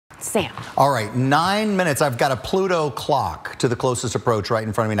Sam. All right, 9 minutes. I've got a Pluto clock to the closest approach right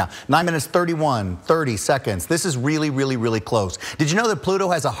in front of me now. 9 minutes, 30 seconds. This is really, really, really close. Did you know that Pluto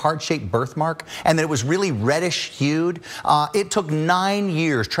has a heart-shaped birthmark and that it was really reddish-hued? It took 9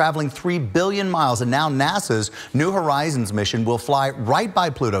 years, traveling 3 billion miles, and now NASA's New Horizons mission will fly right by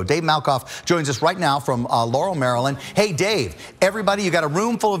Pluto. Dave Malkoff joins us right now from Laurel, Maryland. Hey, Dave, everybody, you got a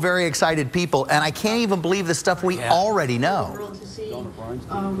room full of very excited people, and I can't even believe the stuff we already know.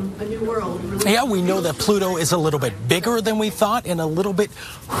 A new world. Yeah, we know that Pluto is a little bit bigger than we thought and a little bit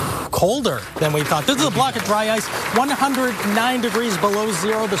colder than we thought. This is a block of dry ice, 109 degrees below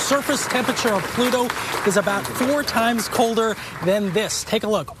zero. The surface temperature of Pluto is about 4 times colder than this. Take a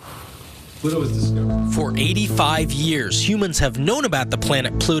look. Pluto was discovered. For 85 years, humans have known about the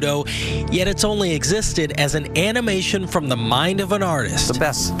planet Pluto, yet it's only existed as an animation from the mind of an artist. The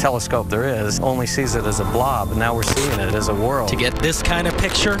best telescope there is only sees it as a blob, and now we're seeing it as a world. To get this kind of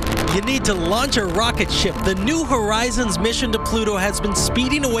picture, you need to launch a rocket ship. The New Horizons mission to Pluto has been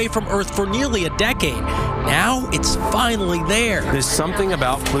speeding away from Earth for nearly a decade. Now it's finally there. There's something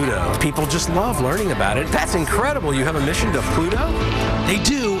about Pluto. People just love learning about it. That's incredible. You have a mission to Pluto? They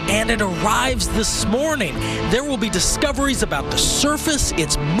do, and it arrives this morning. There will be discoveries about the surface,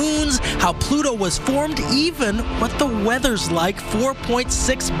 its moons, how Pluto was formed, even what the weather's like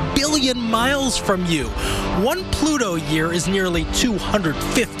 4.6 billion miles from you. One Pluto year is nearly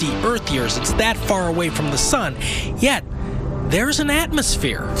 250 Earth years. It's that far away from the sun. Yet, there's an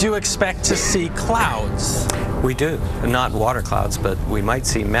atmosphere. Do you expect to see clouds? We do. Not water clouds, but we might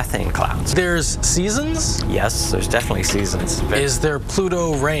see methane clouds. There's seasons? Yes, there's definitely seasons. Is there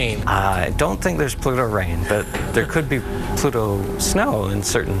Pluto rain? I don't think there's Pluto rain, but there could be Pluto snow in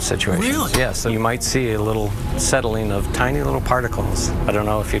certain situations. Really? Yes, you might see a little settling of tiny little particles. I don't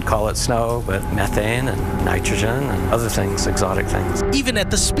know if you'd call it snow, but methane and nitrogen and other things, exotic things. Even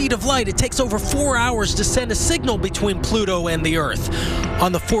at the speed of light, it takes over 4 hours to send a signal between Pluto and the Earth.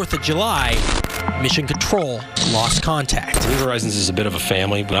 On the 4th of July, Mission Control lost contact. New Horizons is a bit of a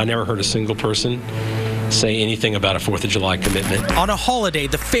family, but I never heard a single person say anything about a 4th of July commitment. On a holiday,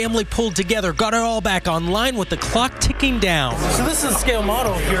 the family pulled together, got it all back online with the clock ticking down. So this is a scale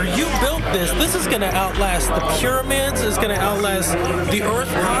model here. You built this. This is going to outlast the pyramids. It's going to outlast the Earth,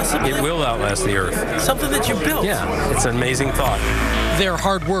 possibly. It will outlast the Earth. Something that you built. Yeah, it's an amazing thought. Their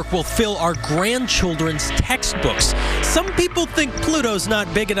hard work will fill our grandchildren's textbooks. Some people think Pluto's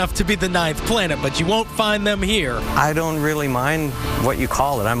not big enough to be the 9th planet, but you won't find them here. I don't really mind what you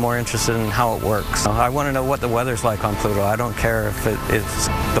call it. I'm more interested in how it works. I want to know what the weather's like on Pluto. I don't care if it is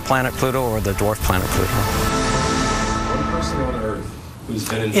the planet Pluto or the dwarf planet Pluto. One person on Earth who's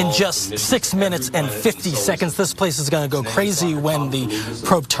been involved In just 6 minutes and 50 seconds, this place is going to go crazy when the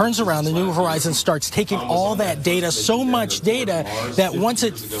probe turns around. The New Horizons starts taking all that data, so much data that once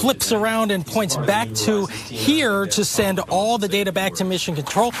it flips around and points back to here to send all the data back to Mission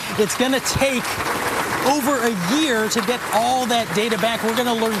Control, it's going to take over a year to get all that data back. We're going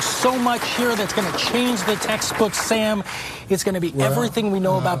to learn so much here that's going to change the textbook, Sam. It's going to be everything we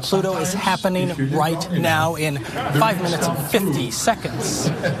know about Pluto is happening right now in 5 minutes and 50 seconds.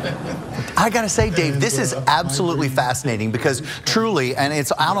 I got to say, Dave, this is absolutely fascinating because truly, and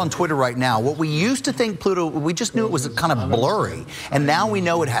it's out on Twitter right now, what we used to think Pluto, we just knew it was kind of blurry. And now we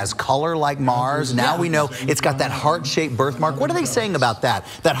know it has color like Mars. Now we know it's got that heart-shaped birthmark. What are they saying about that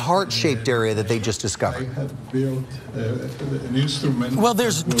heart-shaped area that they just discovered? Well,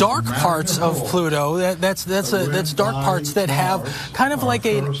 there's dark parts of Pluto. That's dark parts that have kind of like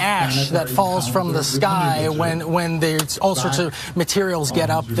an ash that falls from the sky when there's all sorts of materials get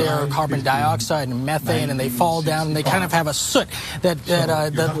up there, carbon dioxide and methane, and they fall down and they kind of have a soot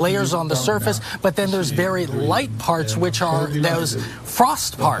that layers on the surface. But then there's very light parts, which are those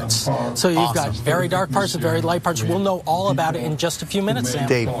frost parts. So you've got very dark parts and very light parts. We'll know all about it in just a few minutes, Sam.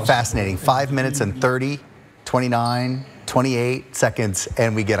 Dave, fascinating. 5 minutes and 30, 29, 28 seconds,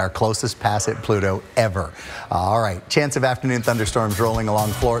 and we get our closest pass at Pluto ever. All right, chance of afternoon thunderstorms rolling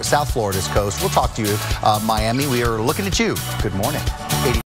along South Florida's coast. We'll talk to you, Miami. We are looking at you. Good morning.